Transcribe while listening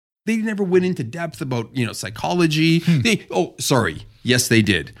they never went into depth about, psychology. Yes, they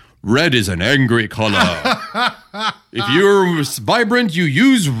did. Red is an angry color. If you're vibrant, you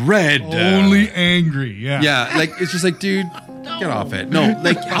use red. Only angry, yeah. Yeah, like, it's just like, dude, get off it. No,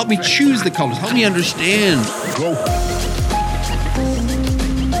 like, help me choose the colors. Help me understand. Go.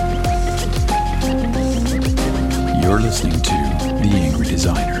 You're listening to The Angry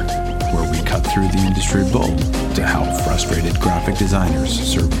Designer, where we cut through the industry bull to help frustrated graphic designers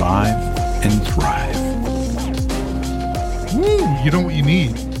survive and thrive. Woo, you know what you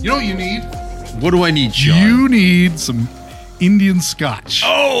need? You know what you need? What do I need, John? You need some Indian Scotch.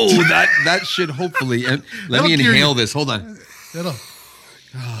 Oh, that should hopefully. Let me inhale this. Hold on. That'll.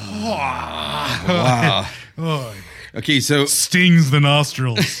 Wow. Oh, Okay, so stings the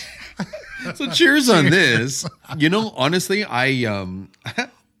nostrils. cheers on this. Honestly, Oh,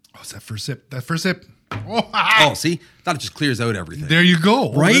 it's that first sip. Oh, see? Thought it just clears out everything. There you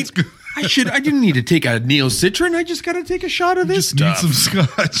go. Right? That's good. I didn't need to take a Neocitrin. I just got to take a shot of this Just need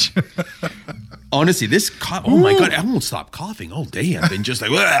stuff. some Scotch. Honestly, oh my God, I won't stop coughing all day. I've been just like,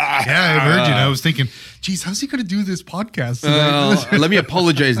 Yeah, I've heard you. And I was thinking, geez, how's he going to do this podcast tonight? let me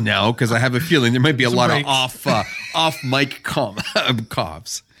apologize now because I have a feeling there might be a lot breaks. of off mic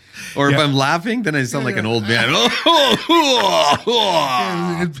coughs. Or if Yeah. I'm laughing, then I sound like an old man.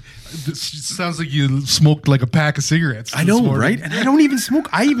 It sounds like you smoked like a pack of cigarettes. I this know, morning. right? And I don't even smoke.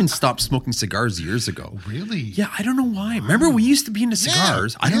 I even stopped smoking cigars years ago. Really? Yeah, I don't know why. Remember, we used to be into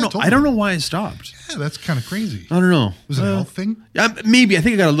cigars. I don't know. totally. I don't know why I stopped. Yeah, that's kind of crazy. I don't know. Was it a health thing? Maybe. I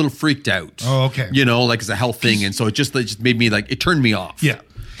think I got a little freaked out. Oh, okay. Like it's a health thing, and so it just made me it turned me off. Yeah.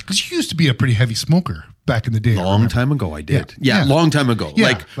 Because you used to be a pretty heavy smoker back in the day. Long time ago, I did. Yeah. Yeah, long time ago.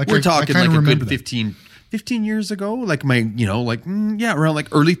 Yeah. We're I talking kinda like a remember good that. 15 years ago. Like my, around like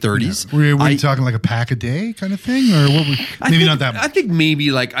early 30s. Were you talking like a pack a day kind of thing? Or what? Not that much. I think maybe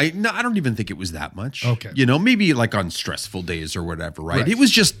I don't even think it was that much. Okay. Maybe like on stressful days or whatever, right? Right.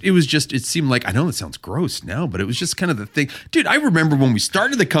 It seemed like, I know it sounds gross now, but it was just kind of the thing. Dude, I remember when we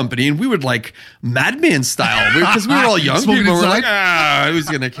started the company and we would like madman style because we were all young Smoking people. We're like, inside? who's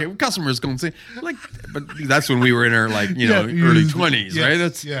going to care? Customers going to say, like, but that's when we were in our early 20s, yes, right?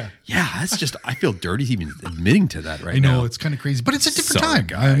 That's, yeah. that's just, I feel dirty even admitting to that right I know now. it's kind of crazy, but it's a different Sorry, time.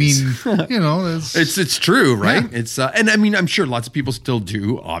 guys. I mean, It's true, right? Yeah. It's and I mean I'm sure lots of people still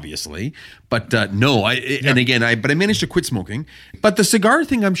do, obviously, but no. And again, I managed to quit smoking. But the cigar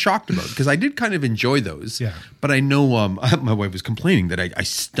thing, I'm shocked about because I did kind of enjoy those. Yeah. But I know my wife was complaining that I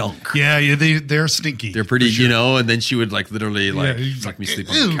stunk. yeah, they're stinky. They're pretty, for sure. and then she would literally he's make me like, sleep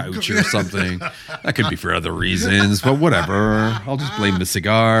on "Ew." the couch or something. That could be for other reasons, but whatever. I'll just blame the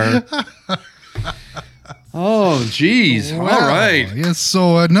cigar. Oh, geez. Wow. All right. Yes.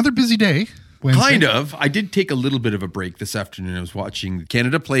 So another busy day. Wednesday. Kind of. I did take a little bit of a break this afternoon. I was watching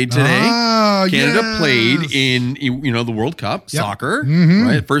Canada played today. Canada yes. played in the World Cup soccer.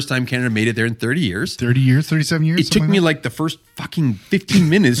 Right, first time Canada made it there in 30 years. 30 years, 37 years. It took me like the first fucking 15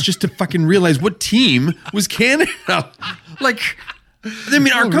 minutes just to fucking realize what team was Canada. I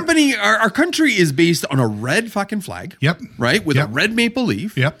mean, our country is based on a red fucking flag. Yep. Right? With Yep. a red maple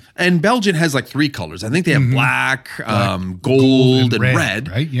leaf. Yep. And Belgium has like 3 colors. I think they have black, gold, gold, and and red.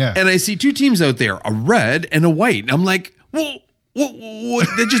 right? Yeah. And I see 2 teams out there, a red and a white. And I'm like, well, what?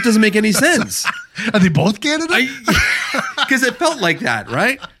 That just doesn't make any sense. Are they both Canada? Because it felt like that,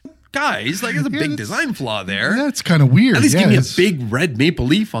 right? Guys, there's a big design flaw there. That's kind of weird. At least give me a it's- big red maple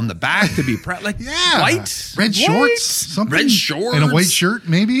leaf on the back to be proud. Yeah. White? Red White? shorts. Something. Red shorts. And a white shirt,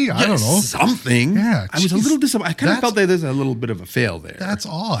 maybe? I don't know. Something. Yeah, I was a geez. little disappointed. I kind of That's- felt that there's a little bit of a fail there. That's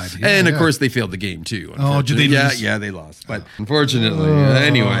odd. Yeah, And of yeah. course, they failed the game too. Oh, did they unfortunately. lose? Yeah, they lost. But unfortunately,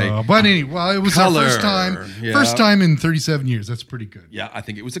 anyway. But anyway, well, it was Color. our first time. Yeah. First time in 37 years. That's pretty good. Yeah, I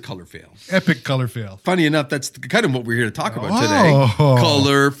think it was a color fail. Epic color fail. Funny enough, that's kind of what we're here to talk about Oh. today.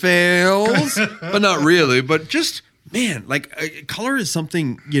 Color fails, but not really. But just, man, color is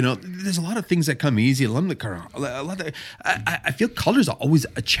something, there's a lot of things that come easy. I feel colors are always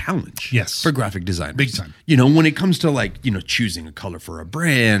a challenge. Yes. For graphic designers. Big time. When it comes to choosing a color for a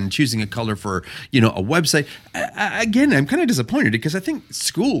brand, choosing a color for, a website. Again, I'm kind of disappointed because I think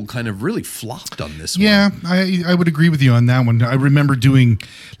school kind of really flopped on this one. Yeah, I would agree with you on that one. I remember doing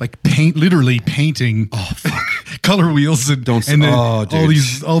literally painting color wheels and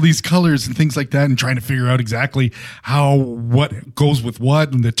Dude. all these colors and things like that, and trying to figure out exactly what goes with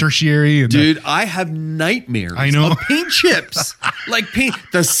what and the tertiary. And Dude, I have nightmares I know. of paint chips.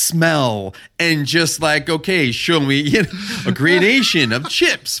 The smell and just okay, show me a gradation of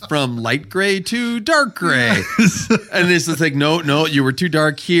chips from light gray to dark gray. And it's just no, you were too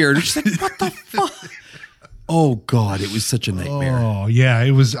dark here. And it's just what the fuck? Oh God, it was such a nightmare. Oh yeah,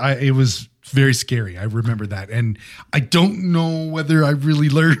 it was very scary. I remember that, and I don't know whether I really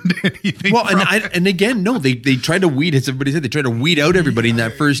learned anything. Well, and again, no, they tried to weed, as everybody said, they tried to weed out everybody in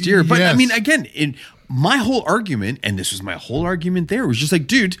that first year. But Yes. I mean, again, in my whole argument, and this was my whole argument there, was just like,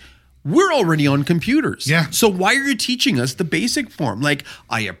 dude, we're already on computers. Yeah. So why are you teaching us the basic form? Like,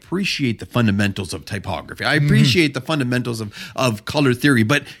 I appreciate the fundamentals of typography. I appreciate the fundamentals of color theory,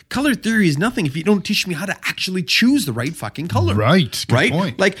 but color theory is nothing if you don't teach me how to actually choose the right fucking color. Right. Good Right.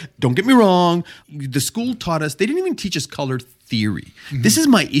 point. Like, don't get me wrong. The school taught us, they didn't even teach us color theory. This is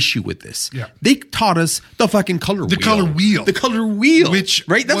my issue with this. Yeah. They taught us the fucking color wheel. The color wheel. The color wheel. Which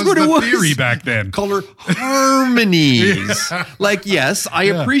right? That's was what it the was. theory back then. Color harmonies. Like, yes, I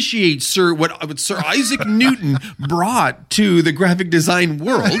appreciate what Sir Isaac Newton brought to the graphic design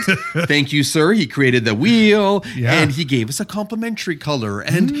world. Thank you, sir. He created the wheel and he gave us a complementary color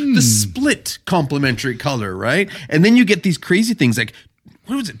and the split complementary color, right? And then you get these crazy things like,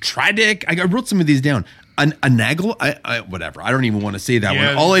 what was it? Tridic? I wrote some of these down. A naggle? Whatever. I don't even want to say that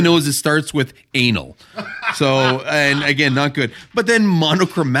one. All I know is it starts with anal. So, and again, not good. But then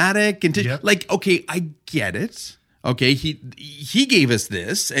monochromatic and like, okay, I get it. Okay, he gave us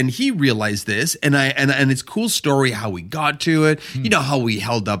this, and he realized this, and it's a cool story how we got to it. You know how we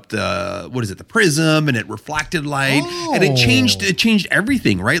held up the prism, and it reflected light, and it changed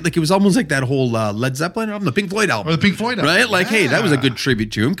everything, right? Like it was almost like that whole Led Zeppelin album, the Pink Floyd album, Or the Pink Floyd album, right? Like, hey, that was a good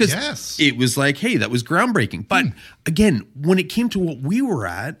tribute to him because it was like, hey, that was groundbreaking. But again, when it came to what we were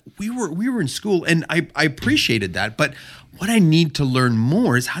at, we were in school, and I appreciated that, but what I need to learn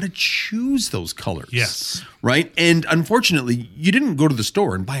more is how to choose those colors. Yes. Right. And unfortunately, you didn't go to the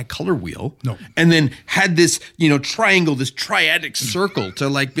store and buy a color wheel. No. And then had this, triangle, this triadic circle to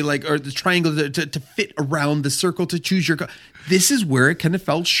be like, or the triangle to fit around the circle to choose your color. This is where it kind of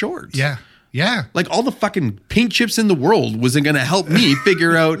fell short. Yeah. Yeah. Like all the fucking paint chips in the world wasn't going to help me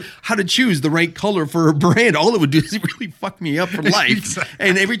figure out how to choose the right color for a brand. All it would do is really fuck me up for life. Exactly.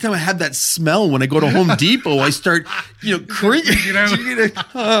 And every time I have that smell when I go to Home Depot, I start, cringing.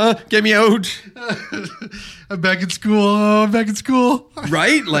 Get me out. I'm back in school. Oh, I'm back in school.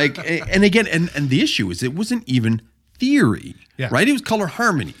 Right? Like, and again, and the issue is it wasn't even theory. Yeah. Right? It was color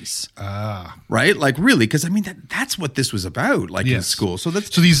harmonies. Right? Like really, because I mean that's what this was about, like in school. So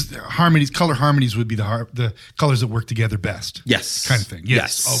these harmonies, color harmonies would be the colors that work together best. Yes. Kind of thing.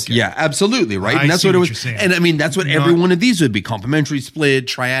 Yes. Okay. Yeah, absolutely. Right. I And that's see what it what was. you're saying. And I mean, that's what every one of these would be: complementary, split,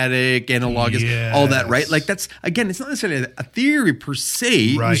 triadic, analogous, all that, right? Like that's, again, it's not necessarily a theory per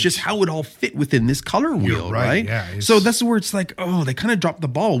se. Right. It was just how it all fit within this color wheel, right? Yeah, so that's where it's like, oh, they kind of dropped the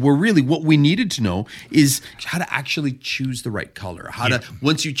ball, where really what we needed to know is how to actually choose the right color. How to,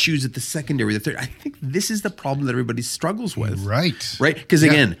 once you choose it, the secondary, the third. I think this is the problem that everybody struggles with. Right. Right? Because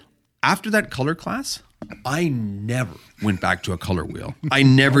again, after that color class, I never went back to a color wheel. I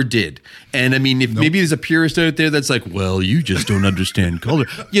never did. And I mean, if maybe there's a purist out there that's like, well, you just don't understand color.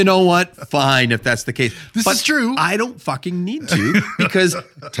 You know what? Fine, if that's the case. This is true. I don't fucking need to, because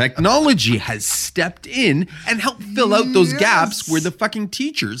technology has stepped in and helped fill out those gaps where the fucking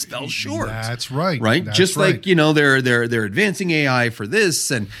teachers fell short. That's right. Right? That's Just right. like, they're advancing AI for this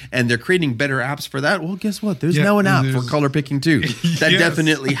and they're creating better apps for that. Well, guess what? There's now an app for color picking too. That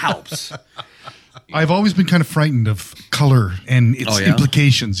definitely helps. I've always been kind of frightened of color and its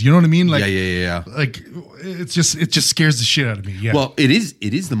implications. You know what I mean? Like, Yeah. Like it just scares the shit out of me. Yeah. Well, it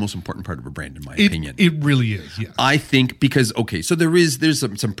is the most important part of a brand, in my opinion. It really is. Yeah. I think because so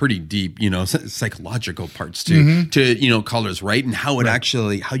there's some pretty deep, psychological parts to colors, right? And how it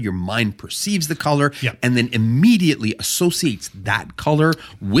actually, how your mind perceives the color, and then immediately associates that color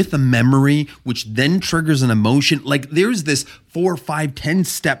with a memory, which then triggers an emotion. Like there's this 4, 5, 10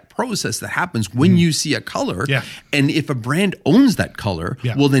 step process that happens when you see a color. Yeah. And if a brand owns that color,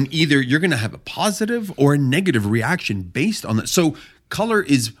 well, then either you're going to have a positive or a negative reaction based on that. So color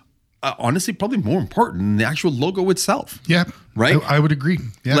is honestly probably more important than the actual logo itself. Yeah. Right. I would agree.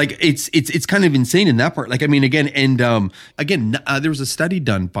 Yeah. Like it's kind of insane in that part. Like, I mean, again, there was a study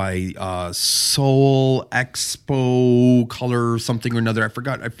done by Seoul Expo Color something or another. I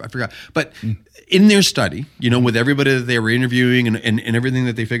forgot. But in their study, with everybody that they were interviewing and everything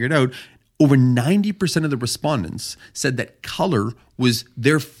that they figured out, over 90% of the respondents said that color was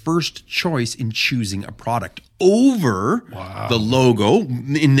their first choice in choosing a product over the logo.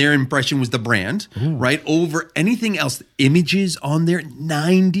 In their impression was the brand, right? Over anything else, images on there,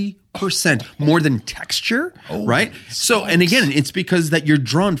 90% more than texture, right? So, and again, it's because that you're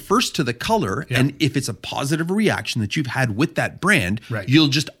drawn first to the color, and if it's a positive reaction that you've had with that brand, you'll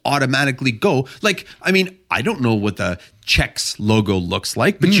just automatically go. Like, I mean, I don't know what the Chex logo looks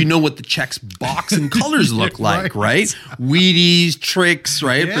like, but you know what the Chex box and colors look like, right? Wheaties, Trix,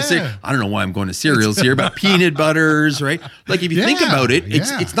 right? Yeah. I don't know why I'm going to cereals here, but peanut butters, right? Like if you think about it,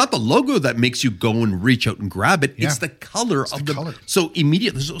 it's not the logo that makes you go and reach out and grab it. It's the color of the color. So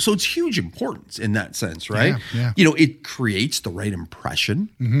immediately, so it's huge importance in that sense, right? Yeah. You know, it creates the right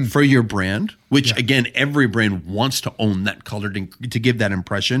impression for your brand, which again, every brand wants to own that color to give that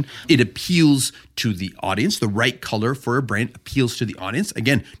impression. It appeals to the audience. The right color for a brand appeals to the audience.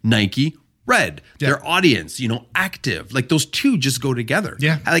 Again, Nike, red. Their audience, you know, active. Like those two just go together.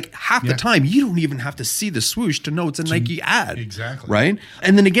 Yeah. Like half the time, you don't even have to see the swoosh to know it's a Nike ad. Exactly. Right?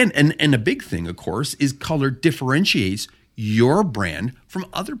 And then again, and a big thing, of course, is color differentiates your brand from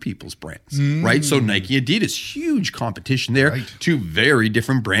other people's brands, right? So Nike, Adidas, huge competition there. Right. Two very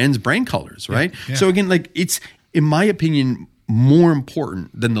different brands, brand colors, right? Yeah. So again, like it's, in my opinion, more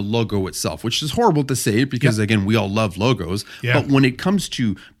important than the logo itself, which is horrible to say because again, we all love logos. But when it comes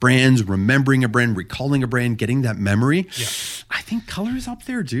to brands, remembering a brand, recalling a brand, getting that memory, I think color is up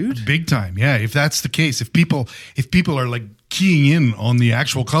there, dude. Big time. Yeah. If that's the case, if people are like keying in on the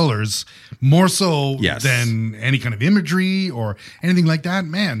actual colors more so than any kind of imagery or anything like that,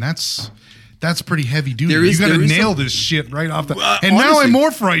 man, that's pretty heavy duty. You got to nail this shit right off the. And honestly, now I'm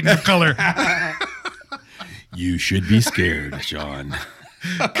more frightened of color. You should be scared, Sean.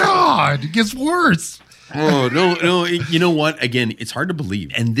 God, it gets worse. Oh, no. You know what? Again, it's hard to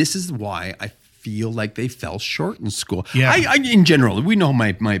believe. And this is why I feel like they fell short in school. Yeah. I in general, we know my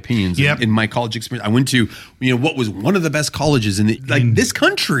opinions in my college experience. I went to, you know, what was one of the best colleges in this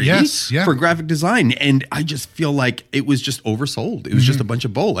country for graphic design. And I just feel like it was just oversold. It was just a bunch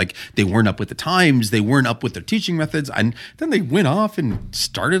of bull. Like they weren't up with the times. They weren't up with their teaching methods. And then they went off and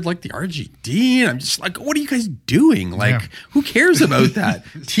started like the RGD. And I'm just like, what are you guys doing? Like, who cares about that?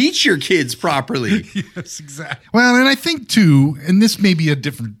 Teach your kids properly. Yes, exactly. Well, and I think too, and this may be a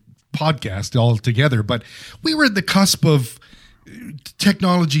different podcast altogether, but we were at the cusp of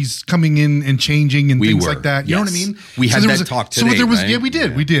technologies coming in and changing and things like that. You know what I mean? We had that talk today. So there was, right? We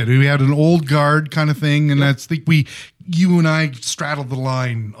did. We had an old guard kind of thing, and that's you and I straddled the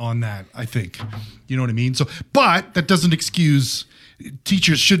line on that. I think, you know what I mean. So, but that doesn't excuse.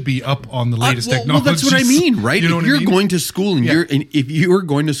 Teachers should be up on the latest technology. Well, that's what I mean, right? You know if you're going to school and if you're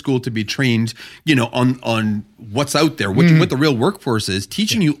going to school to be trained, you know, on what's out there, what the real workforce is,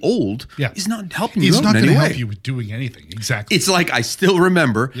 teaching you old is not helping you. It's out not in going to any help way. you with doing anything. Exactly. It's like I still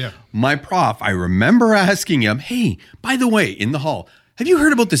remember my prof. I remember asking him, "Hey, by the way, in the hall, have you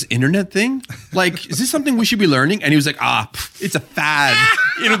heard about this internet thing? Like, is this something we should be learning?" And he was like, it's a fad.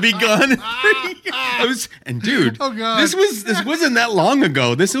 It'll be gone. Dude, this wasn't that long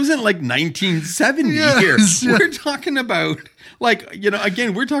ago. This wasn't like 1970 here. We're talking about like, you know,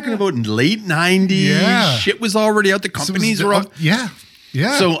 again, we're talking about late 90s. Yeah. Shit was already out. The companies were up. Yeah.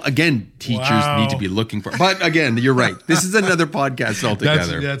 So again, teachers need to be looking for. But again, you're right. This is another podcast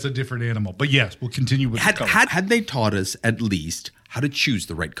altogether. That's a different animal. But yes, we'll continue with the color. Had they taught us at least how to choose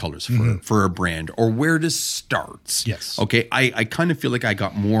the right colors for a brand or where to start. Yes. Okay. I kind of feel like I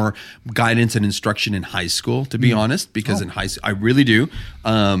got more guidance and instruction in high school, to be honest, because in high school, I really do.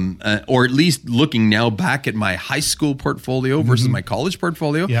 Or at least looking now back at my high school portfolio versus my college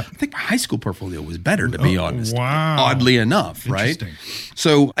portfolio, I think my high school portfolio was better, to be honest. Wow. Oddly enough, right?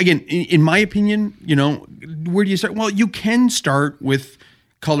 So again, in my opinion, you know, where do you start? Well, you can start with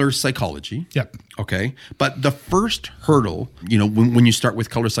color psychology. Yep. Okay. But the first hurdle, you know, when you start with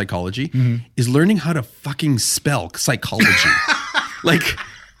color psychology is learning how to fucking spell psychology. Like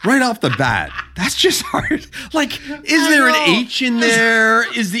right off the bat. That's just hard. Like, is there an H in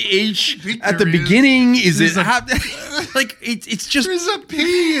there? Is the H at the beginning? Is it like it's just there's a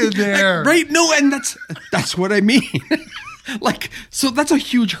P in there. Right? No, and that's what I mean. Like, so that's a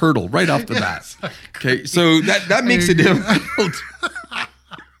huge hurdle right off the bat. Okay, so that makes it difficult.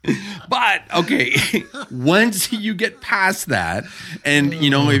 But okay, once you get past that, and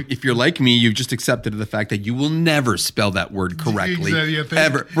you know, if you're like me, you've just accepted the fact that you will never spell that word correctly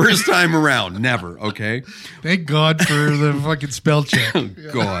ever. First time around, never. Okay. Thank God for the fucking spell check. Oh,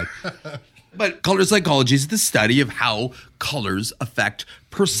 God. But color psychology is the study of how colors affect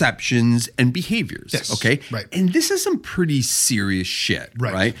perceptions and behaviors. Yes, okay. right. And this is some pretty serious shit.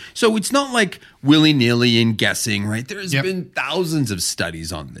 Right. So it's not like willy-nilly and guessing, right? There's been thousands of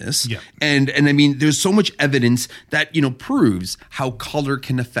studies on this. Yep. And I mean, there's so much evidence that, you know, proves how color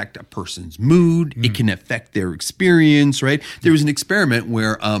can affect a person's mood. It can affect their experience, right? There was an experiment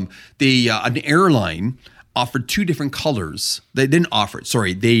where an airline offered two different colors. They didn't offer it.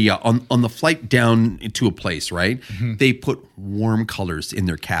 Sorry. They on the flight down to a place, right? They put warm colors in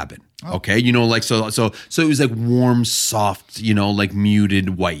their cabin. Okay, you know, like so it was like warm, soft, you know, like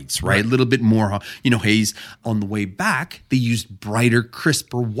muted whites, right? A little bit more, you know, haze. On the way back, they used brighter,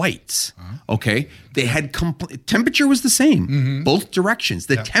 crisper whites. Okay, they had temperature was the same, both directions.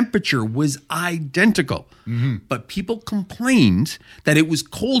 The temperature was identical, but people complained that it was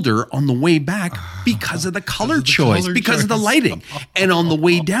colder on the way back because of the color choice, because of the lighting, and on the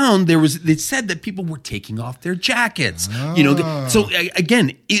way down, they said that people were taking off their jackets. You know, so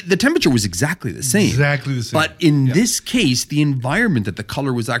again, the temperature was exactly the same. Exactly the same. But in this case, the environment that the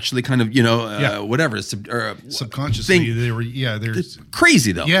color was actually kind of, you know, whatever. Subconsciously, they're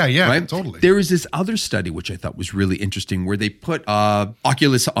crazy though. Yeah, right? Totally. There was this other study, which I thought was really interesting, where they put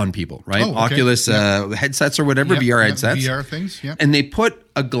Oculus on people, right? Oh, okay. Oculus headsets or whatever, VR headsets. VR things, And they put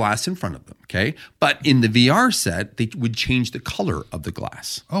a glass in front of them, okay? But in the VR set, they would change the color of the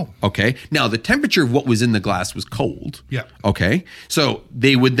glass. Oh. Okay? Now, the temperature of what was in the glass was cold. Yeah. Okay? So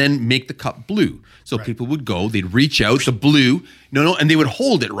they would then make the cup blue. So people would go, they'd reach out, the blue, and they would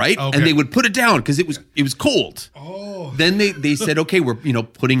hold it, right? Okay. And they would put it down because it was cold. Oh. Then they said, okay, we're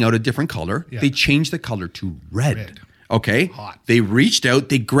putting out a different color. Yeah. They changed the color to red. Okay. Hot. They reached out,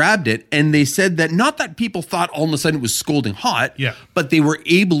 they grabbed it, and they said that not that people thought all of a sudden it was scalding hot, but they were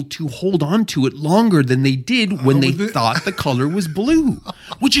able to hold on to it longer than they did when they thought the color was blue,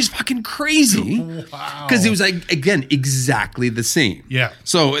 which is fucking crazy. Wow. Because it was, like, again, exactly the same. Yeah.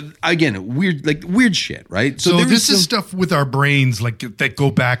 So, again, weird shit, right? So this is stuff with our brains, like, that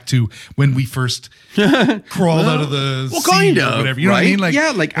go back to when we first crawled out of the sea kind or of, whatever. You know what I mean?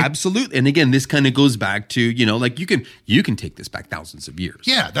 Like, like absolutely. And again, this kind of goes back to, like you can take this back thousands of years.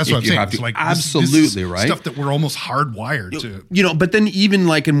 Yeah, that's what I'm saying. It's like absolutely, this right? Stuff that we're almost hardwired to. But then even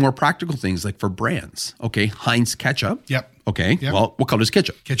like in more practical things, like for brands, okay, Heinz ketchup. Yep. Okay. Yep. Well, what color is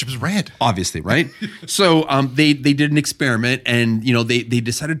ketchup? Ketchup is red. Obviously, right? So they did an experiment, and they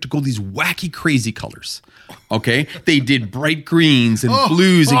decided to go these wacky, crazy colors. Okay, they did bright greens and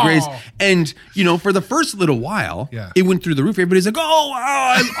blues and grays, and for the first little while, it went through the roof. Everybody's like, "Oh,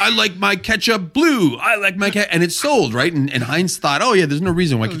 I like my ketchup blue. I like my and it sold, right?" And Heinz thought, "Oh yeah, there's no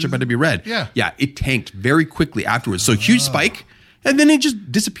reason why ketchup had to be red." Yeah, it tanked very quickly afterwards. So huge spike. And then it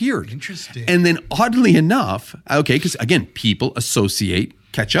just disappeared. Interesting. And then oddly enough, okay, because again, people associate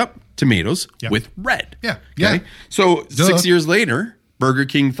ketchup, tomatoes with red. Yeah. Okay? So 6 years later, Burger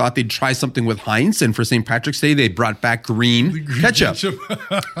King thought they'd try something with Heinz, and for St. Patrick's Day, they brought back green ketchup.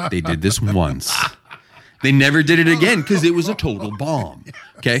 They did this once. They never did it again because it was a total bomb.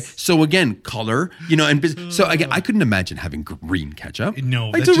 Okay, so again, color, and so again, I couldn't imagine having green ketchup. No,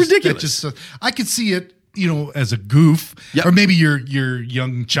 it's ridiculous. I could see it. As a goof, or maybe your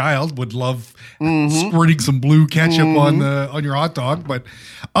young child would love squirting some blue ketchup on your hot dog. But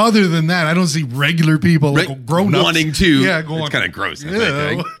other than that, I don't see regular people, like grown-ups, wanting to. It's kind of gross.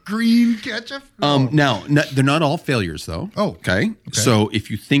 Green ketchup. Now, they're not all failures, though. Oh, okay. So if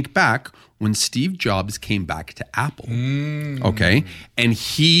you think back, when Steve Jobs came back to Apple, okay, and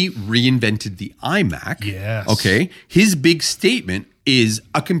he reinvented the iMac, okay, his big statement is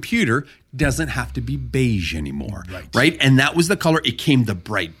a computer doesn't have to be beige anymore, right? And that was the color. It came the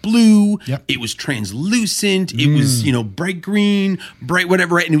bright blue. Yep. It was translucent. It was, bright green, bright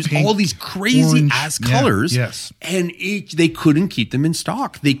whatever, right? And it was pink, all these crazy ass colors. Yes. And they couldn't keep them in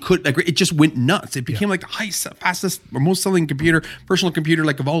stock. They could, it just went nuts. It became like the fastest or most selling personal computer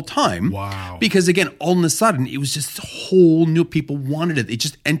of all time. Wow. Because again, all of a sudden, it was just whole new, people wanted it. It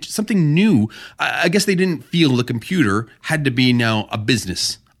just, and something new. I guess they didn't feel the computer had to be now a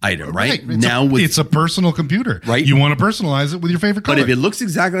business item, right? It's a personal computer, right? You want to personalize it with your favorite color. But if it looks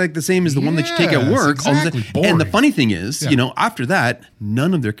exactly like the same as the one that you take at work, exactly. And the funny thing is, after that,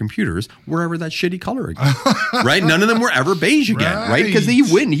 none of their computers were ever that shitty color again, right? None of them were ever beige again, right? Because he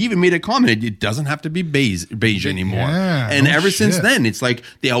even made a comment. It doesn't have to be beige anymore. And ever since then, it's like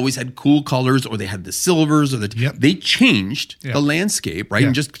they always had cool colors, or they had the silvers, or they changed the landscape, right?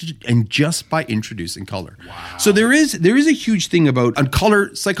 And just by introducing color. Wow. So there is a huge thing about color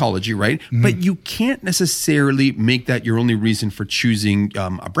psychology, right? But you can't necessarily make that your only reason for choosing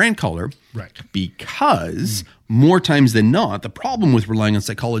a brand color, right? Because more times than not, the problem with relying on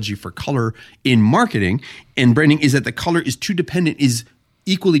psychology for color in marketing and branding is that the color is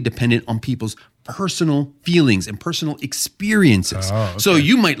equally dependent on people's personal feelings and personal experiences. Oh, okay. So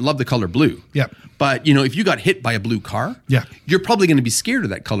you might love the color blue. Yep. But, if you got hit by a blue car, you're probably going to be scared of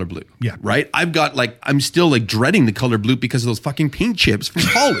that color blue. Yeah. Right? I'm still dreading the color blue because of those fucking paint chips from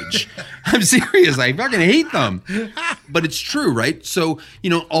college. I'm serious. I fucking hate them. But it's true, right? So,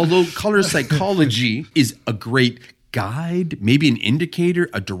 although color psychology is a great guide, maybe an indicator,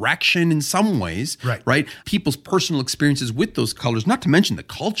 a direction in some ways, right? People's personal experiences with those colors, not to mention the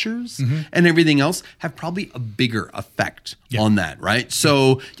cultures and everything else, have probably a bigger effect on that, right?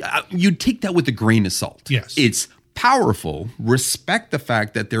 So you take that with a grain of salt. Yes. It's powerful. Respect the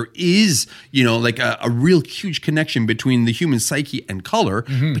fact that there is, like a real huge connection between the human psyche and color,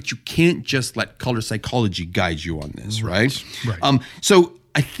 but you can't just let color psychology guide you on this, right? So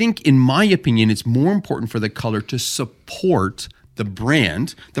I think, in my opinion, it's more important for the color to support the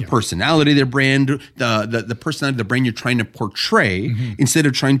brand, the personality of their brand, the personality of the brand you're trying to portray, instead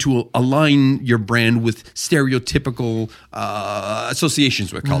of trying to align your brand with stereotypical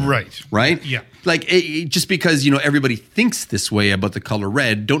associations with color. Right? Yeah. Like, just because, everybody thinks this way about the color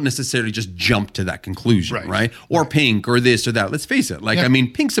red, don't necessarily just jump to that conclusion, right? Or pink or this or that. Let's face it. Like, I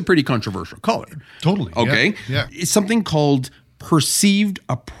mean, pink's a pretty controversial color. Totally. Okay? Yeah. It's something called perceived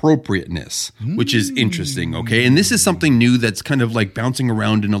appropriateness, which is interesting. Okay. And this is something new that's kind of like bouncing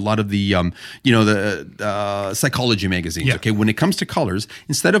around in a lot of the, the psychology magazines. Okay. When it comes to colors,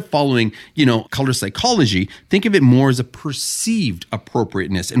 instead of following, color psychology, think of it more as a perceived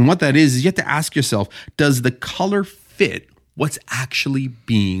appropriateness. And what that is you have to ask yourself, does the color fit what's actually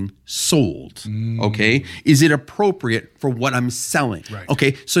being sold? Okay. Is it appropriate for what I'm selling?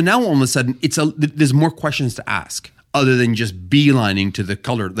 Okay. So now all of a sudden there's more questions to ask, other than just beelining to the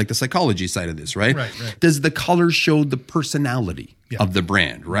color, like the psychology side of this, right? Does the color show the personality of the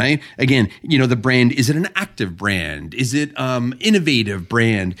brand, right? Again, the brand, is it an active brand? Is it innovative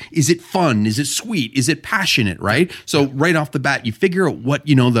brand? Is it fun? Is it sweet? Is it passionate, right? So right off the bat, you figure out what,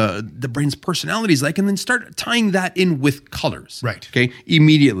 the brand's personality is like, and then start tying that in with colors. Okay.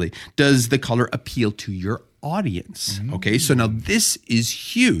 Immediately. Does the color appeal to your audience? Okay, so now this is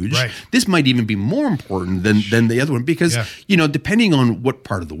huge. This might even be more important than the other one, because depending on what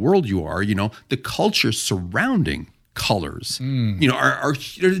part of the world you are, the culture surrounding colors, are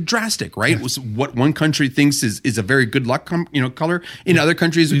drastic, right? What one country thinks is a very good luck, color, in other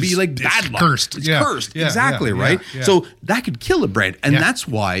countries would be like bad luck. Cursed. It's cursed. Exactly, right? So that could kill a brand, and that's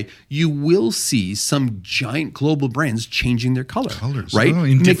why you will see some giant global brands changing their colors, right?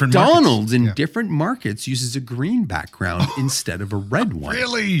 In different McDonald's markets. In different markets uses a green background instead of a red one.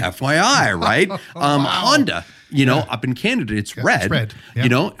 Really? FYI, right? Honda. Up in Canada, it's red. It's red.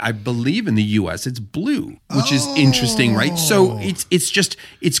 I believe in the US, it's blue, which is interesting, right? So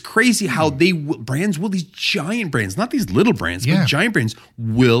it's crazy how these giant brands, not these little brands, but giant brands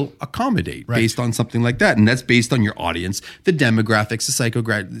will accommodate based on something like that. And that's based on your audience, the demographics, the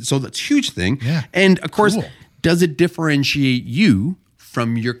psychographics. So that's a huge thing. And of course, does it differentiate you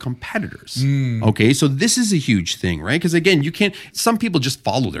from your competitors? Okay, so this is a huge thing, right? Because again, some people just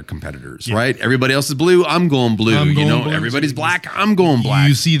follow their competitors, right? Everybody else is blue, I'm going blue. Everybody's black, I'm going black.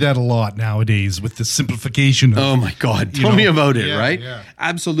 You see that a lot nowadays with the simplification. Oh my God, tell me about it, right?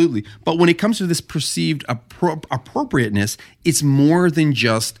 Absolutely. But when it comes to this perceived appropriateness, it's more than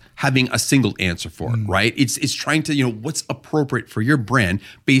just having a single answer for it, right? It's trying to, what's appropriate for your brand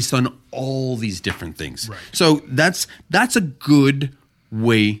based on all these different things. So that's a good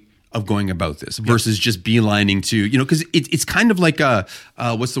way of going about this versus just beelining to, because it's kind of like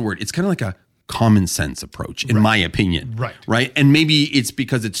what's the word? It's kind of like a common sense approach, in my opinion. Right. And maybe it's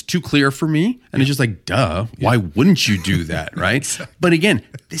because it's too clear for me, and it's just like, duh, why wouldn't you do that, right? But again,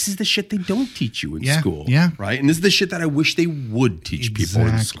 this is the shit they don't teach you in school, right? And this is the shit that I wish they would teach people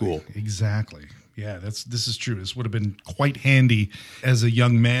in school. Exactly. Yeah, this is true. This would have been quite handy as a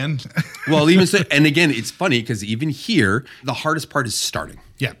young man. Well, even so, and again, it's funny because even here, the hardest part is starting.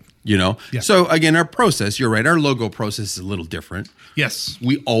 So again, our process, you're right, our logo process is a little different. Yes.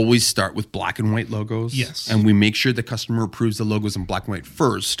 We always start with black and white logos. Yes. And we make sure the customer approves the logos in black and white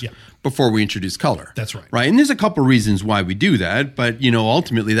first before we introduce color. That's right. Right. And there's a couple reasons why we do that, but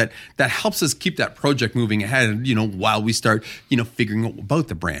ultimately that helps us keep that project moving ahead, while we start, figuring out about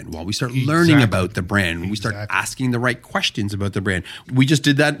the brand, while we start learning about the brand, we start asking the right questions about the brand. We just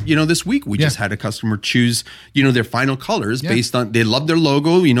did that, this week. We just had a customer choose, their final colors based on, they love their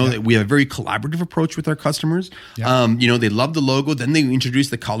logo, we have a very collaborative approach with our customers. They love the logo, then they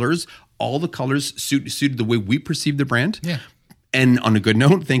introduce the colors. All the colors suited the way we perceive the brand. And on a good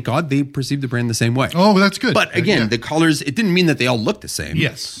note, thank God, they perceived the brand the same way. Oh, that's good. But again, the colors, it didn't mean that they all looked the same.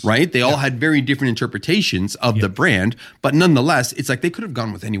 Yes. Right? They all had very different interpretations of the brand. But nonetheless, it's like they could have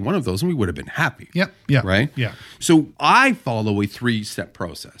gone with any one of those and we would have been happy. Right? So I follow a 3-step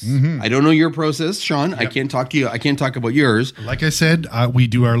process. I don't know your process, Sean. I can't talk to you. I can't talk about yours. Like I said, we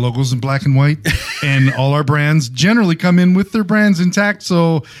do our logos in black and white, and all our brands generally come in with their brands intact.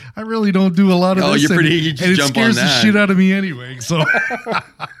 So I really don't do a lot of this. You just and it jump scares on that. the shit out of me anyway. So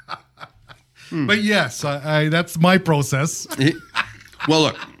But yes, I that's my process. Well,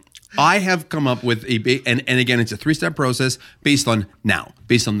 look, I have come up with and again, it's a 3-step process based on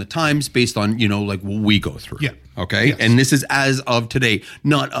the times, based on, like what we go through. Yeah. Okay. Yes. And this is as of today,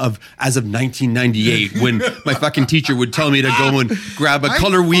 not as of 1998 when my fucking teacher would tell me to go and grab a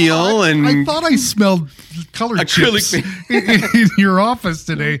color wheel and I thought I smelled color chips in your office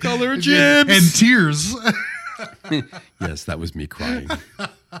today. Color chips and tears. Yes, that was me crying.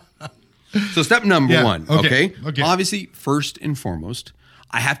 So step number 1, okay? Obviously, first and foremost,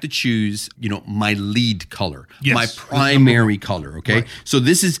 I have to choose, my lead color, my primary color, okay? Right. So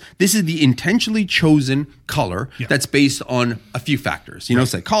this is the intentionally chosen color that's based on a few factors,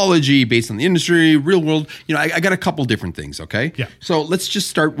 psychology, based on the industry, real world. I got a couple different things, okay? Yeah. So let's just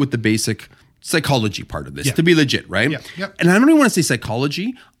start with the basic psychology part of this to be legit, right? Yeah. Yep. And I don't even want to say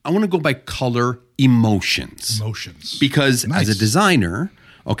psychology. I want to go by color emotions. Because as a designer,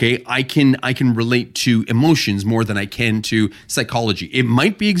 okay, I can relate to emotions more than I can to psychology. It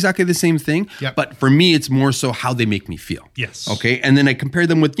might be exactly the same thing, but for me, it's more so how they make me feel. Yes. Okay, and then I compare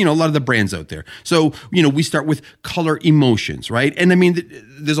them with, a lot of the brands out there. So, we start with color emotions, right? And I mean,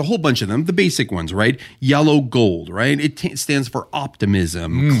 there's a whole bunch of them, the basic ones, right? Yellow gold, right? It stands for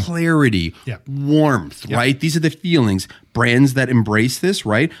optimism, clarity, warmth, right? These are the feelings. Brands that embrace this,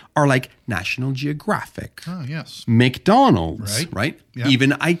 right, are like National Geographic, McDonald's, right? Yeah. Even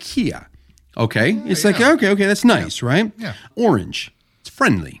IKEA. Okay, it's like okay, that's nice, right? Yeah. Orange, it's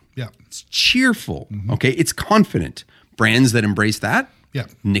friendly. Yeah, it's cheerful. Okay, it's confident. Brands that embrace that. Yeah.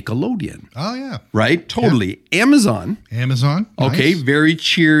 Nickelodeon. Oh yeah. Right. Totally. Yeah. Amazon. Okay. Nice. Very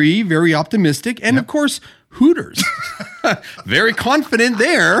cheery, very optimistic, and of course Hooters. Very confident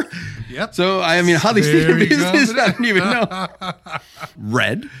there. Yep. So, I mean, how they stay in business, I don't even know.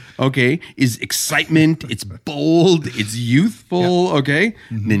 Red, okay, is excitement. It's bold. It's youthful, okay?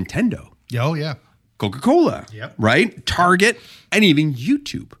 Nintendo. Oh, yeah. Coca-Cola, right? Target, and even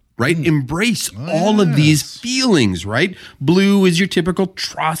YouTube. Right? Embrace all of these feelings, right? Blue is your typical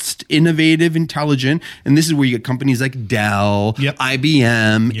trust, innovative, intelligent. And this is where you get companies like Dell,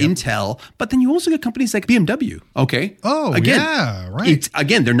 IBM, Intel. But then you also get companies like BMW, okay? Oh, again, right.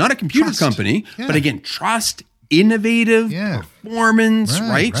 They're not a computer company, but again, trust, innovative, performance,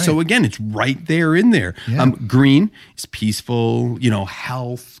 right? So again, it's right there in there. Green is peaceful,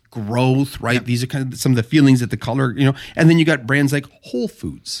 health, growth, right? These are kind of some of the feelings that the color, and then you got brands like Whole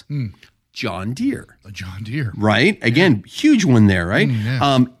Foods, John Deere. John Deere. Right? Again, huge one there, right?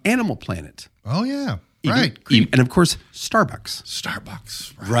 Animal Planet. Oh, yeah. Right. And of course,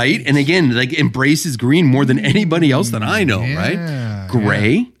 Starbucks. Right? And again, like embraces green more than anybody else that I know, right?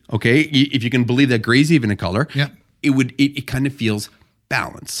 Gray. Okay. If you can believe that gray's even a color, it kind of feels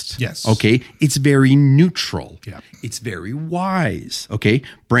balanced. Yes. Okay. It's very neutral. Yeah. It's very wise. Okay.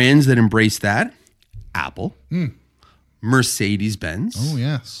 Brands that embrace that: Apple, Mercedes-Benz. Oh,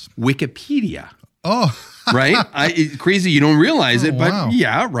 yes. Wikipedia. Oh, right. It's crazy. You don't realize it, but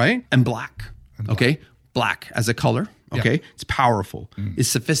right. And black. Okay. Black as a color. Okay. It's powerful. It's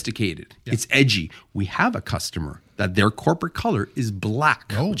sophisticated. It's edgy. We have a customer that their corporate color is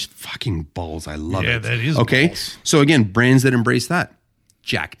black, which fucking balls. I love it. Yeah, that is okay. Balls. So again, brands that embrace that: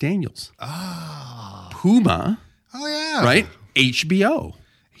 Jack Daniels, Puma. Oh yeah. Right. HBO.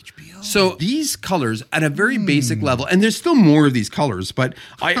 So these colors at a very basic level, and there's still more of these colors, but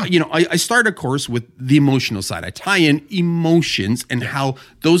I start, of course, with the emotional side. I tie in emotions and how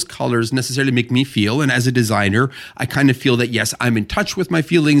those colors necessarily make me feel. And as a designer, I kind of feel that, yes, I'm in touch with my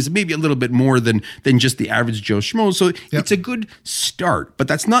feelings, maybe a little bit more than just the average Joe Schmo. So it's a good start, but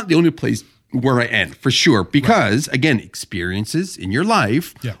that's not the only place where I end, for sure, because again, experiences in your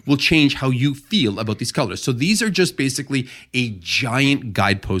life will change how you feel about these colors. So these are just basically a giant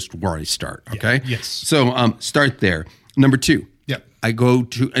guidepost where I start. Okay. Yes. So start there. Number 2. I go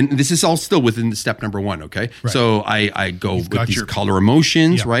to, and this is all still within the step number 1, okay? Right. So I go with these color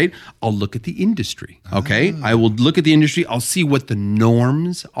emotions, right? I'll look at the industry, okay? I will look at the industry. I'll see what the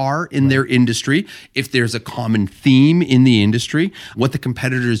norms are in their industry, if there's a common theme in the industry, what the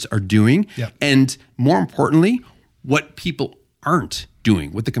competitors are doing, and more importantly, what people aren't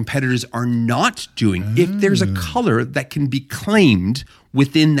doing, what the competitors are not doing. If there's a color that can be claimed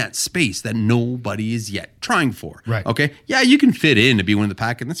within that space that nobody is yet trying for. Right. Okay. Yeah, you can fit in to be one of the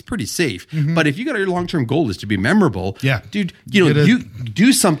pack, and that's pretty safe. But if you got your long-term goal is to be memorable, dude, you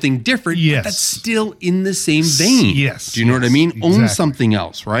do something different, but that's still in the same vein. Yes. Do you know what I mean? Own something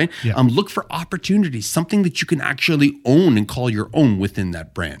else, right? Look for opportunities, something that you can actually own and call your own within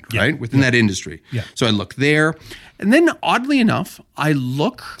that brand, right? Within that industry. So I look there. And then oddly enough, I I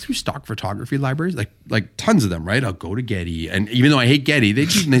look through stock photography libraries, like tons of them, right? I'll go to Getty, and even though I hate Getty, they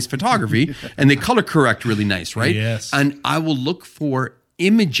do nice photography and they color correct really nice, right? Yes. And I will look for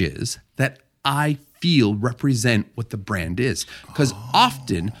images that I feel represent what the brand is, because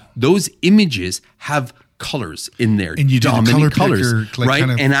often those images have colors in there, and you do dominant the color colors, picker, like, right?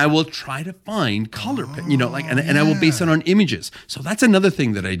 kind of, and I will try to find color, and I will base it on images. So that's another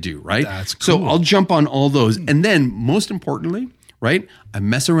thing that I do, right? That's cool. So I'll jump on all those, and then most importantly, right, I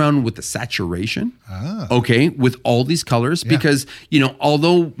mess around with the saturation, okay, with all these colors, because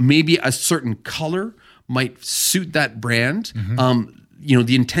although maybe a certain color might suit that brand,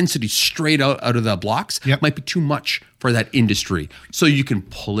 the intensity straight out of the blocks might be too much for that industry. So you can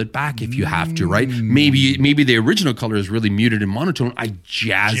pull it back if you have to, right? Maybe the original color is really muted and monotone. I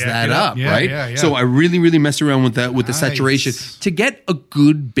jazz that up, right? Yeah. So I really, really mess around with that, with the saturation to get a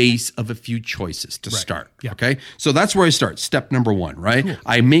good base of a few choices to start. Yeah. Okay. So that's where I start. Step number 1, right? Cool.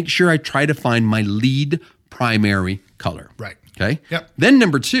 I make sure I try to find my lead primary color. Right. Okay. Yep. Then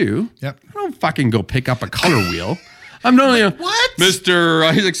number 2, Yep. I don't fucking go pick up a color wheel. I'm not only what? Mr.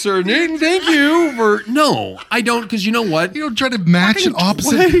 Isaac Sir Newton, thank you for... No, I don't, because you know what? You don't try to match an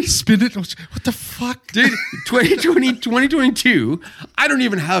opposite, spin it. What the fuck? Dude, 2022, I don't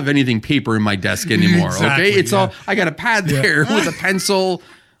even have anything paper in my desk anymore, Exactly, okay? It's all... I got a pad there with a pencil,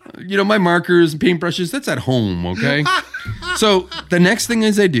 my markers and paintbrushes, that's at home, okay? So the next thing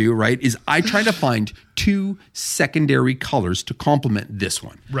I do, right, is I try to find 2 secondary colors to complement this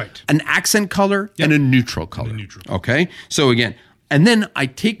one. Right. An accent color and a neutral color. Okay? So again, and then I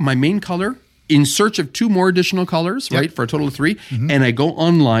take my main color in search of 2 more additional colors, right, for a total of 3, and I go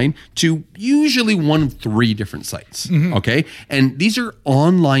online to usually one of 3 different sites, okay? And these are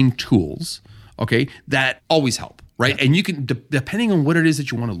online tools, okay, that always help. Right. And you can, depending on what it is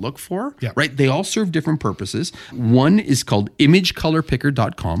that you want to look for, right? They all serve different purposes. One is called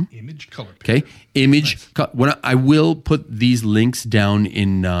imagecolorpicker.com. Image color picker. Okay. I will put these links down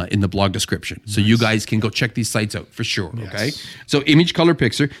in the blog description. So you guys can go check these sites out for sure. Yes. Okay. So Image Color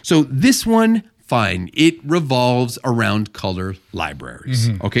Picker. So this one, fine. It revolves around color libraries.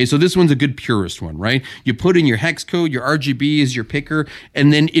 Okay, so this one's a good purist one, right? You put in your hex code, your RGB is your picker,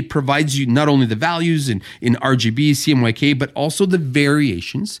 and then it provides you not only the values in RGB, CMYK, but also the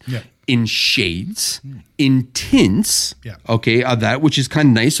variations in shades, in tints, okay, of that, which is kind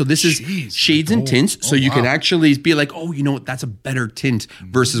of nice. So this is shades and tints. So you can actually be like, oh, you know what, that's a better tint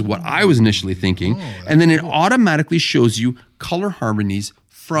versus what I was initially thinking. And then it automatically shows you color harmonies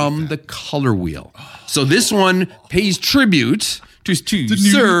from the color wheel. So this one pays tribute to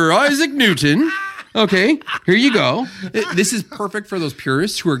Sir Isaac Newton. Okay, here you go. This is perfect for those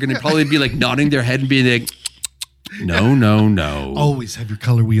purists who are going to probably be like nodding their head and being like, no. Always have your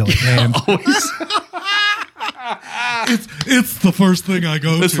color wheel at hand. Always. It's the first thing I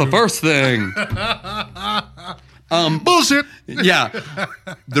go to. It's the first thing. Bullshit. Yeah.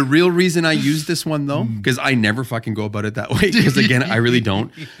 The real reason I use this one, though, because I never fucking go about it that way, because again, I really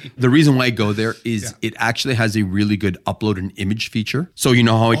don't. The reason why I go there is it actually has a really good upload an image feature. So you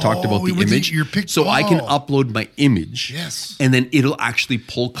know how I talked about the image? So I can upload my image. Yes. And then it'll actually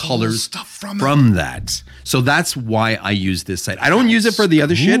pull colors from that. So that's why I use this site. I don't use it for the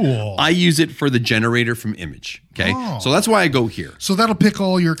other shit. I use it for the generator from image. Okay. So that's why I go here. So that'll pick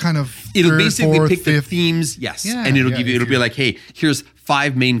all your kind of It'll basically pick the themes. Yes. Yeah, and it'll be like, hey, here's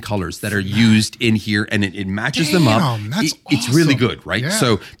 5 main colors that are used in here, and it matches them up. It's really good, right? Yeah.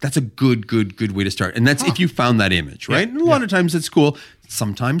 So that's a good way to start. And that's if you found that image, right? And a lot of times it's cool.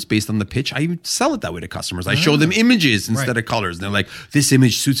 Sometimes based on the pitch, I even sell it that way to customers. I show them images instead of colors. And they're like, this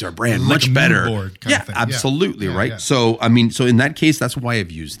image suits our brand much better. Yeah, absolutely, right? So, so in that case, that's why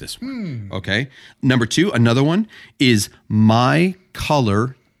I've used this one. Okay. Number 2, another one is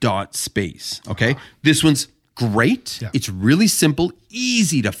mycolor.space. Okay. This one's great. Yeah. It's really simple,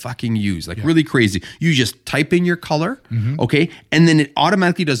 easy to fucking use, really crazy. You just type in your color, okay? And then it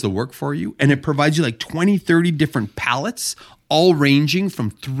automatically does the work for you. And it provides you like 20, 30 different palettes, all ranging from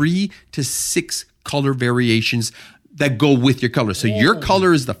 3 to 6 color variations that go with your color. So your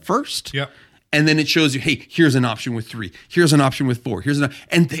color is the first. Yeah. And then it shows you, hey, here's an option with 3. Here's an option with 4.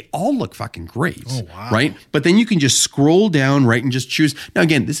 And they all look fucking great. Oh, wow. Right? But then you can just scroll down, right, and just choose. Now,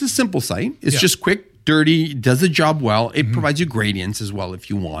 again, this is a simple site. It's just quick, dirty, does the job well. It provides you gradients as well if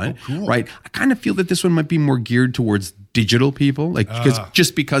you want, right? I kind of feel that this one might be more geared towards digital people,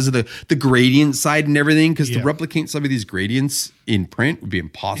 because of the gradient side and everything, because to replicate some of these gradients in print would be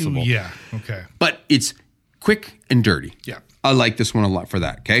impossible. Yeah, okay. But it's quick and dirty. Yeah. I like this one a lot for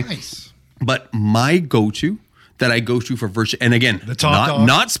that, okay? Nice. But my go-to that I go to for virtual. And again,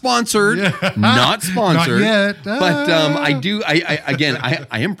 not sponsored, not sponsored. Not yet. But I do. I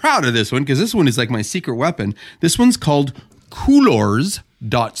am proud of this one because this one is like my secret weapon. This one's called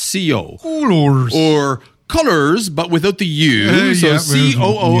Coolors.co. Coolors. Or colors, but without the U. So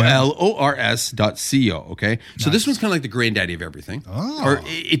COOLORS.co. Okay. So this one's kind of like the granddaddy of everything. Oh. Or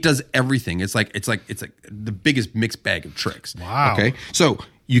it does everything. It's like the biggest mixed bag of tricks. Wow. Okay. So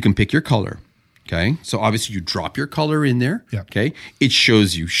you can pick your color. Okay. So obviously you drop your color in there. Yeah. Okay. It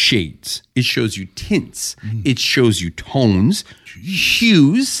shows you shades. It shows you tints. It shows you tones,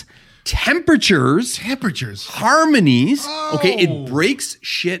 hues, temperatures, harmonies. Oh. Okay, it breaks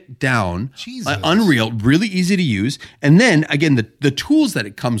shit down. Jesus. Unreal, really easy to use. And then again, the tools that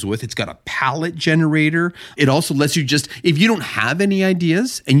it comes with, it's got a palette generator. It also lets you just, if you don't have any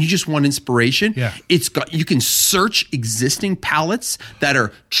ideas and you just want inspiration, you can search existing palettes that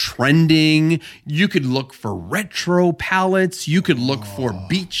are trending. You could look for retro palettes. You could look for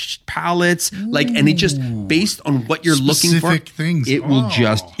beach palettes. And it just, based on what you're looking for, things. It will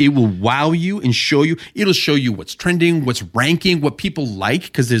wow you and show you. It'll show you what's trending, what's ranking, what people like,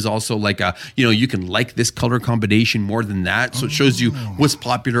 because there's also you can like this color combination more than that. So it shows you what's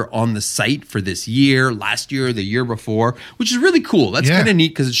popular on the site for this year, last year, the year before, which is really cool. That's kind of neat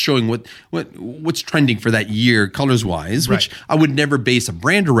because it's showing what's trending for that year colors wise, which I would never base a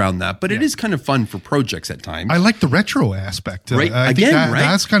brand around that, but it is kind of fun for projects at times. I like the retro aspect. Right. I Again, think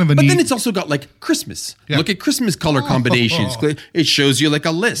that's kind of a But neat. then it's also got like Christmas. Look at Christmas color combinations. It shows you like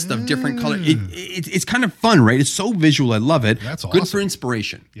a list of different colors. It's kind of fun, right? It's so visual. I love it. That's good awesome. for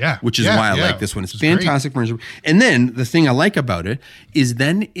inspiration. Yeah. Which is why I like this one. It's fantastic for inspiration. And then the thing I like about it is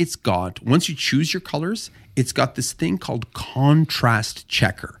then it's got, once you choose your colors, it's got this thing called contrast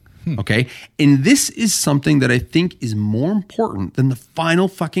checker. Okay. And this is something that I think is more important than the final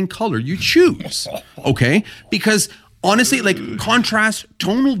fucking color you choose. Okay. Because honestly, like contrast,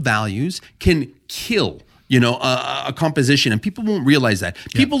 tonal values can kill a composition, and people won't realize that.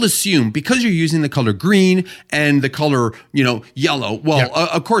 People assume because you're using the color green and the color, yellow,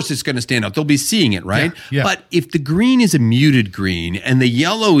 of course it's going to stand out. They'll be seeing it, right? But if the green is a muted green and the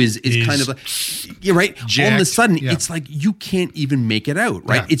yellow is kind of like, right? Jacked. All of a sudden, it's like you can't even make it out,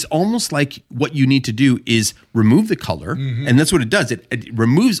 right? It's almost like what you need to do is remove the color, and that's what it does. It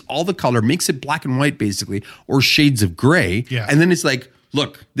removes all the color, makes it black and white basically, or shades of gray, and then it's like,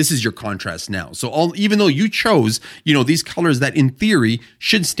 look, this is your contrast now. So even though you chose, these colors that in theory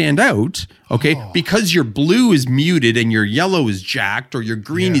should stand out, okay, because your blue is muted and your yellow is jacked or your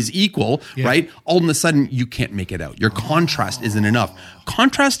green is equal, right? All of a sudden you can't make it out. Your contrast isn't enough.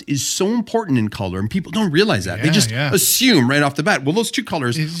 Contrast is so important in color, and people don't realize that. They just assume right off the bat, well, those two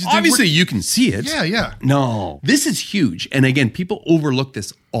colors, obviously you can see it. No, this is huge. And again, people overlook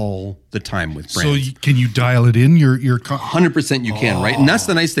this all the time with brands. So can you dial it in? Your 100% you can, right? And that's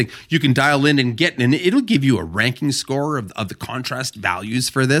the nice thing. You can dial in and it'll give you a ranking score of the contrast values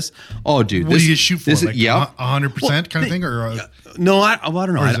for this. Oh, dude. What do you shoot for? Like 100% kind of thing? Or no, I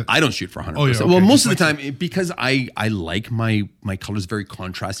don't know. I don't shoot for 100%. Okay. Well, most of the time, because I like my colors very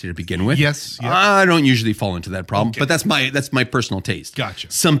contrasted to begin with. Yes. I don't usually fall into that problem, but that's my personal taste.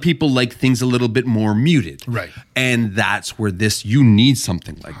 Gotcha. Some people like things a little bit more muted. Right. And that's where you need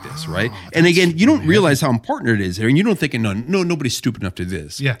something like this, right? And again, you don't realize how important it is, and you don't think, no, nobody's stupid enough to do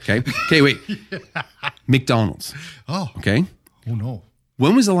this. Yeah. Okay, wait. McDonald's. Oh. Okay. Oh, no.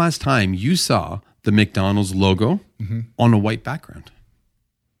 When was the last time you saw the McDonald's logo on a white background?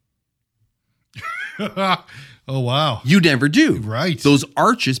 Oh, wow. You never do. Right. Those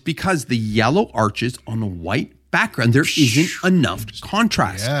arches, because the yellow arches on a white background, there isn't enough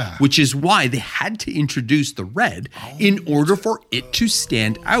contrast, which is why they had to introduce the red in order for it to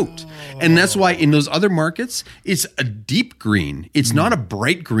stand out. And that's why in those other markets, it's a deep green. It's not a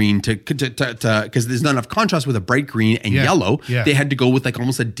bright green because there's not enough contrast with a bright green and yellow. They had to go with like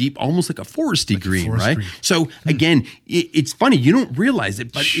almost a deep, almost like a foresty green, right? So again, it's funny. You don't realize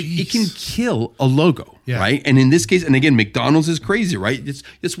it, but it can kill a logo, right? And in this case, and again, McDonald's is crazy, right?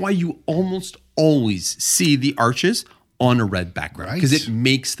 That's why you almost always see the arches on a red background because it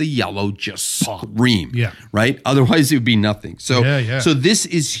makes the yellow just scream, right? Otherwise, it would be nothing. So, so this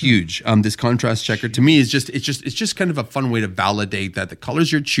is huge. This contrast checker to me is it's just kind of a fun way to validate that the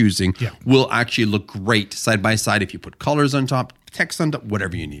colors you're choosing will actually look great side by side if you put colors on top, text on top,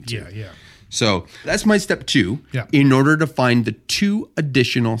 whatever you need to. So that's my step 2 in order to find the 2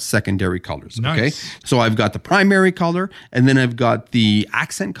 additional secondary colors. Okay. So I've got the primary color, and then I've got the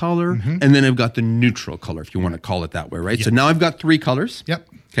accent color, and then I've got the neutral color, if you want to call it that way, right? So now I've got 3 colors.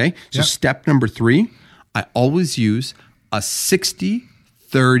 Okay. So step number 3, I always use a 60,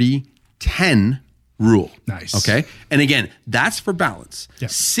 30, 10 rule. Nice. Okay. And again, that's for balance. Yeah.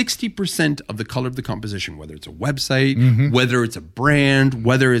 60% of the color of the composition, whether it's a website, whether it's a brand,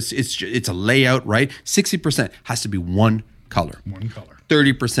 whether it's a layout, right? 60% has to be one color. One color.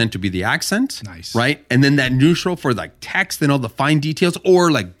 30% to be the accent. Nice. Right? And then that neutral for like text and all the fine details,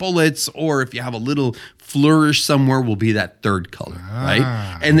 or like bullets, or if you have a little flourish somewhere, will be that third color.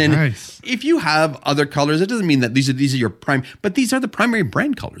 Right? And then if you have other colors, it doesn't mean that these are your prime, but these are the primary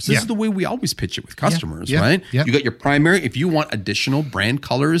brand colors. This is the way we always pitch it with customers, right? Yeah. You got your primary. If you want additional brand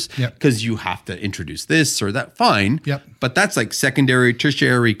colors, because you have to introduce this or that, fine. But that's like secondary,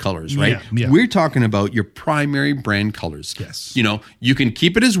 tertiary colors, right? We're talking about your primary brand colors. Yes. You know, you can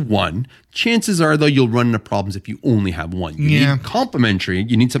keep it as one. Chances are, though, you'll run into problems if you only have one. You need complementary.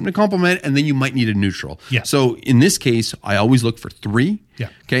 You need something to complement, and then you might need a neutral. So in this case, I always look for 3.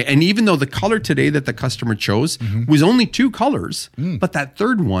 Okay. And even though the color today that the customer chose was only 2 colors, but that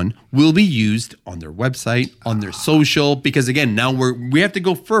third one will be used on their website, on their social, because again, now we have to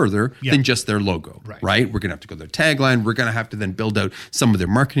go further than just their logo, right? We're going to have to go to their tagline. We're going to have to then build out some of their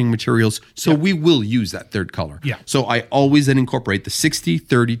marketing materials. So we will use that third color. So I always then incorporate the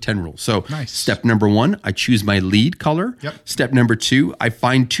 60-30-10 rule. So step number 1, I choose my lead color. Step number 2, I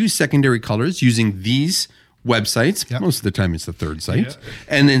find 2 secondary colors using these websites. Most of the time it's the third site.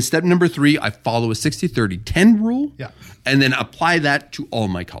 And then step number 3, I follow a 60-30-10 rule and then apply that to all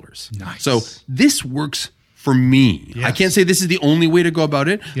my colors. So this works for me. I can't say this is the only way to go about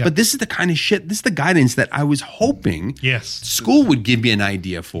it, but this is the kind of shit, this is the guidance that I was hoping school would give me an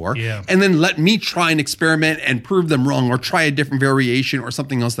idea for, and then let me try and experiment and prove them wrong, or try a different variation or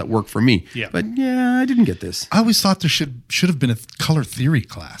something else that worked for me. But I didn't get this. I always thought there should have been a color theory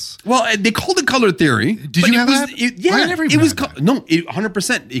class. Well, they called it color theory. Did you have that? I never even had that. No,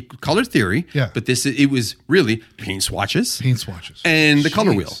 100% color theory. But it was really paint swatches. And the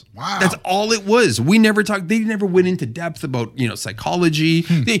color wheel. Wow. That's all it was. We never talked. They never went into depth about, psychology.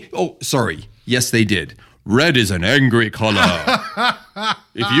 Yes, they did. Red is an angry color.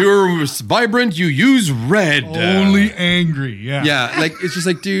 If you're vibrant, you use red. Only angry. Yeah. Like, it's just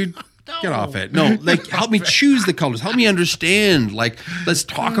like, dude, get off it. No, like, help me choose the colors. Help me understand. Like, let's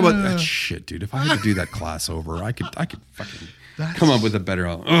talk about that shit, dude. If I had to do that class over, I could fucking come up with a better.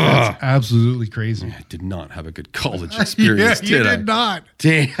 That's absolutely crazy. I did not have a good college experience. You did not.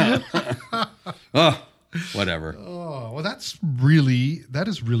 Damn. Whatever. Oh, well, that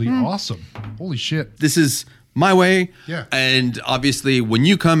is really awesome. Holy shit. This is my way. Yeah. And obviously, when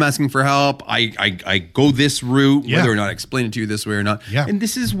you come asking for help, I go this route, whether or not I explain it to you this way or not. Yeah. And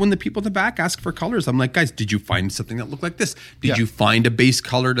this is when the people at the back ask for colors. I'm like, guys, did you find something that looked like this? Did you find a base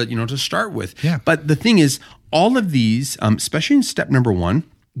color to start with? Yeah. But the thing is, all of these, especially in step number 1,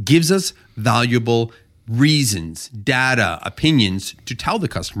 gives us valuable reasons, data, opinions to tell the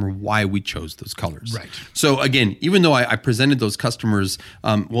customer why we chose those colors. Right. So again, even though I presented those customers,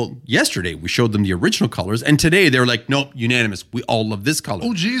 yesterday we showed them the original colors, and today they're like, nope, unanimous. We all love this color.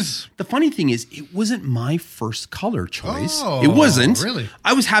 Oh, geez. The funny thing is, it wasn't my first color choice. Oh, it wasn't. Really?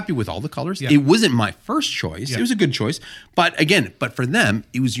 I was happy with all the colors. Yeah. It wasn't my first choice. Yeah. It was a good choice. But again, for them,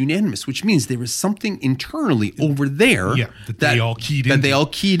 it was unanimous, which means there was something internally over there that they all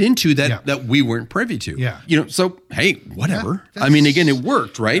keyed into that we weren't privy to. Yeah. So, hey, whatever. I mean, again, it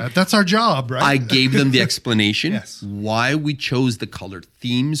worked, right? That's our job, right? I gave them the explanation why we chose the color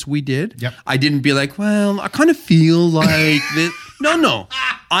themes we did. Yep. I didn't be like, well, I kind of feel like this. No.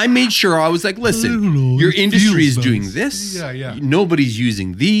 I made sure I was like, listen, your industry is doing this. Yeah. Nobody's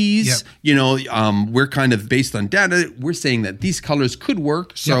using these. Yep. We're kind of based on data. We're saying that these colors could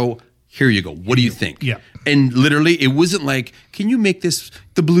work. So here you go. What do you think? Yeah. And literally, it wasn't like, can you make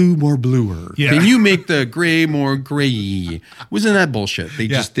the blue more bluer? Yeah. Can you make the gray more gray? Wasn't that bullshit? They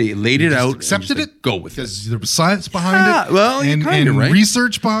laid it out, accepted it, go with it. Because there was science behind it. Well, and right?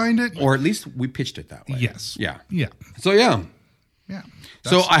 research behind it. Or at least we pitched it that way. Yes. Yeah. Yeah. So yeah.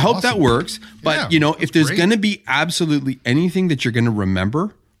 So I hope that works. But if there's going to be absolutely anything that you're going to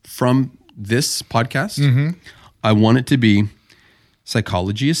remember from this podcast, I want it to be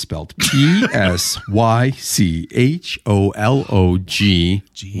psychology is spelled Psychology.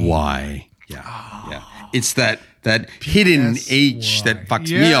 Yeah. It's that hidden H that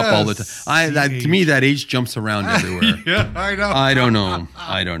fucks me up all the time. To me, that H jumps around everywhere. Yeah, I know. I don't know.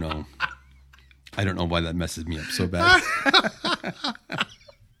 I don't know why that messes me up so bad.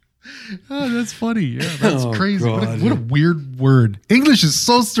 Oh, that's funny. Yeah, that's crazy. What a weird word. English is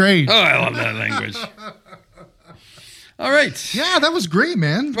so strange. Oh, I love that language. All right. Yeah, that was great,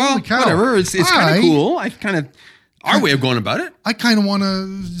 man. Well, whatever. It's kind of cool. I kind of our way of going about it. I kind of want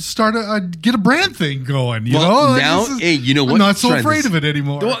to start get a brand thing going. You well, know, now, hey, you know what? I'm not so afraid of it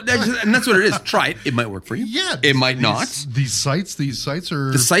anymore. Well, and that's what it is. Try it. It might work for you. Yeah, it might not. These sites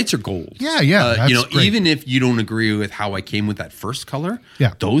are the sites are gold. Yeah, yeah. You know, great. even if you don't agree with how I came with that first color,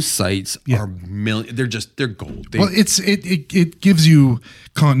 those sites are they're gold. Well, it gives you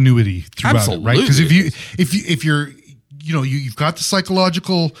continuity throughout, absolutely, right? Because if you're you know, you've got the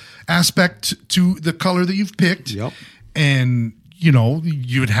psychological aspect to the color that you've picked. Yep. And, you know,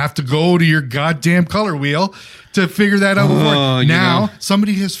 you'd have to go to your goddamn color wheel to figure that out before. Now,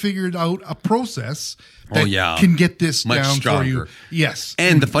 somebody has figured out a process that can get this much down stronger. for you. Yes.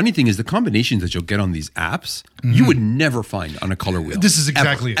 And the funny thing is the combinations that you'll get on these apps, you would never find on a color wheel. This is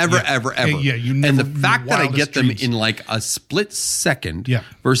exactly ever, it. Ever. Yeah, you never, and the fact that I get them dreams. in like a split second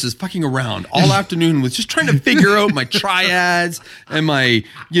versus fucking around all afternoon with just trying to figure out my triads and my,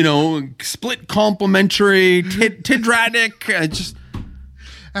 you know, split complementary, tetradic, just...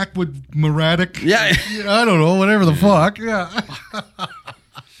 Aquameratic. Yeah. I don't know, whatever the fuck. Yeah.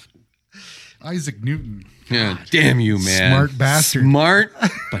 Isaac Newton. Yeah, damn you, man. Smart bastard. Smart,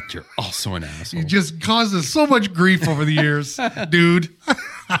 but you're also an asshole. You just caused us so much grief over the years, dude.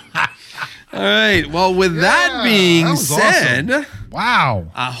 All right. Well, with that being said, awesome. Wow.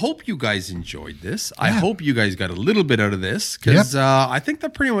 I hope you guys enjoyed this. I hope you guys got a little bit out of this because I think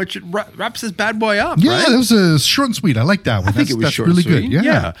that pretty much wraps this bad boy up. Yeah, right? That was a short and sweet. I like that one. I think it was short really and sweet. good.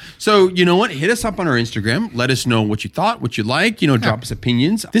 Yeah. So, you know what? Hit us up on our Instagram. Let us know what you thought, what you like. You know, drop us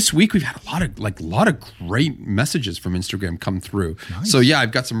opinions. This week we've had a lot of great messages from Instagram come through. Nice. So yeah,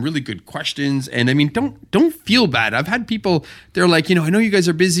 I've got some really good questions. And I mean, don't feel bad. I've had people. They're like, you know, I know you guys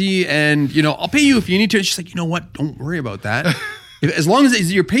are busy, and you know, I'll pay you if you need to. It's just like, you know what? Don't worry about that. As long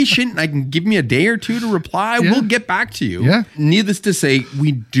as you're patient and I can give me a day or two to reply, we'll get back to you. Yeah. Needless to say,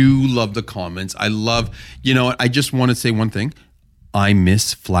 we do love the comments. I love, you know, I just want to say one thing. I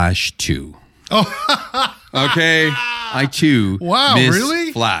miss Flash 2. Oh, okay. I too miss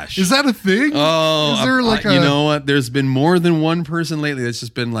really? Flash. Is that a thing? Oh, is there like you know what? There's been more than one person lately that's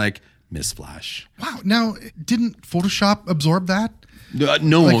just been like, miss Flash. Wow. Now, didn't Photoshop absorb that?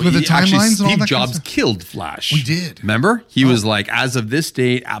 No, like with the timelines and all Steve that Jobs kind of killed Flash. We did. Remember? He was like, as of this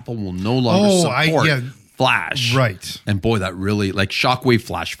date, Apple will no longer support Flash. Right. And boy, that really, like Shockwave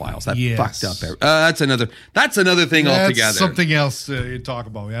Flash files, that fucked up. That's another thing altogether. That's something else to talk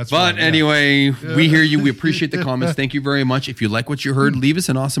about. That's anyway, we hear you. We appreciate the comments. Thank you very much. If you like what you heard, leave us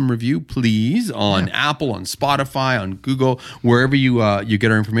an awesome review, please, on Apple, on Spotify, on Google, wherever you get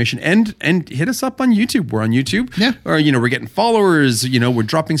our information. And hit us up on YouTube. We're on YouTube. Yeah. Or, you know, we're getting followers. You know, we're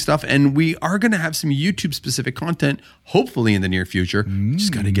dropping stuff. And we are going to have some YouTube-specific content, hopefully in the near future.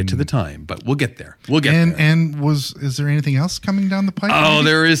 Just got to get to the time. But we'll get there. We'll get there. And is there anything else coming down the pipe? Oh,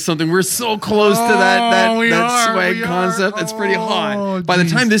 there is something. We're so close to that swag concept. That's pretty hot. By the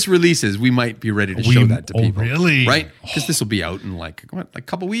time this releases, we might be ready to show that to people. Really? Right? Because this will be out in like a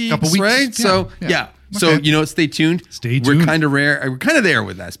couple weeks, right? Yeah. So So you know, stay tuned. Stay tuned. We're kind of rare. We're kind of there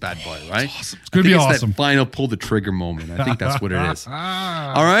with that bad boy, right? Awesome. It's gonna be awesome. That final pull the trigger moment. I think that's what it is. All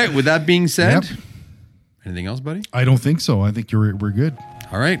right. With that being said, anything else, buddy? I don't think so. I think we're good.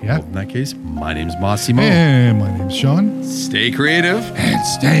 All right. Yeah. Well, in that case, my name's Massimo. And my name's Sean. Stay creative and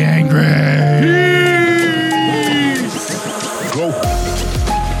stay angry.